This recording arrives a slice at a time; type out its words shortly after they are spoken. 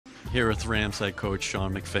Here with Rams head coach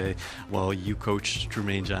Sean McVay. Well, you coached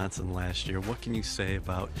Trumaine Johnson last year. What can you say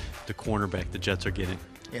about the cornerback the Jets are getting?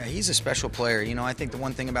 Yeah, he's a special player. You know, I think the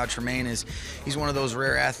one thing about Trumaine is he's one of those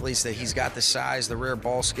rare athletes that he's got the size, the rare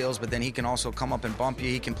ball skills, but then he can also come up and bump you.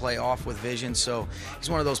 He can play off with vision. So he's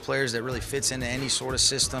one of those players that really fits into any sort of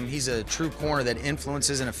system. He's a true corner that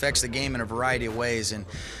influences and affects the game in a variety of ways. And,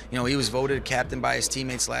 you know, he was voted captain by his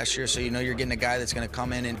teammates last year, so you know you're getting a guy that's going to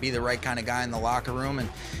come in and be the right kind of guy in the locker room. And,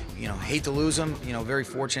 you know, hate to lose him. You know, very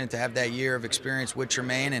fortunate to have that year of experience with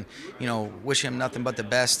Trumaine, and, you know, wish him nothing but the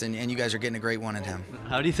best, and you guys are getting a great one in him.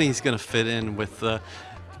 How do you think he's going to fit in with a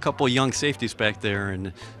couple of young safeties back there,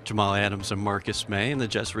 and Jamal Adams and Marcus May, and the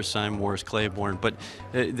Jets re-signed Morris Claiborne, but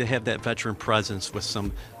they have that veteran presence with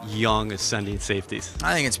some young ascending safeties?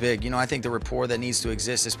 I think it's big. You know, I think the rapport that needs to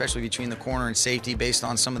exist, especially between the corner and safety, based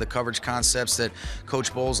on some of the coverage concepts that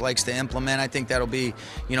Coach Bowles likes to implement, I think that'll be,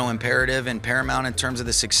 you know, imperative and paramount in terms of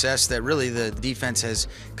the success that really the defense has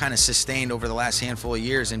kind of sustained over the last handful of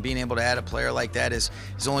years. And being able to add a player like that is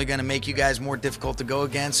only going to make you guys more difficult to go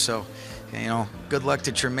against. So, you know, good luck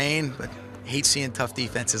to Trumaine, but hate seeing tough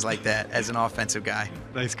defenses like that as an offensive guy.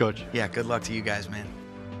 Thanks, Coach. Yeah, good luck to you guys, man.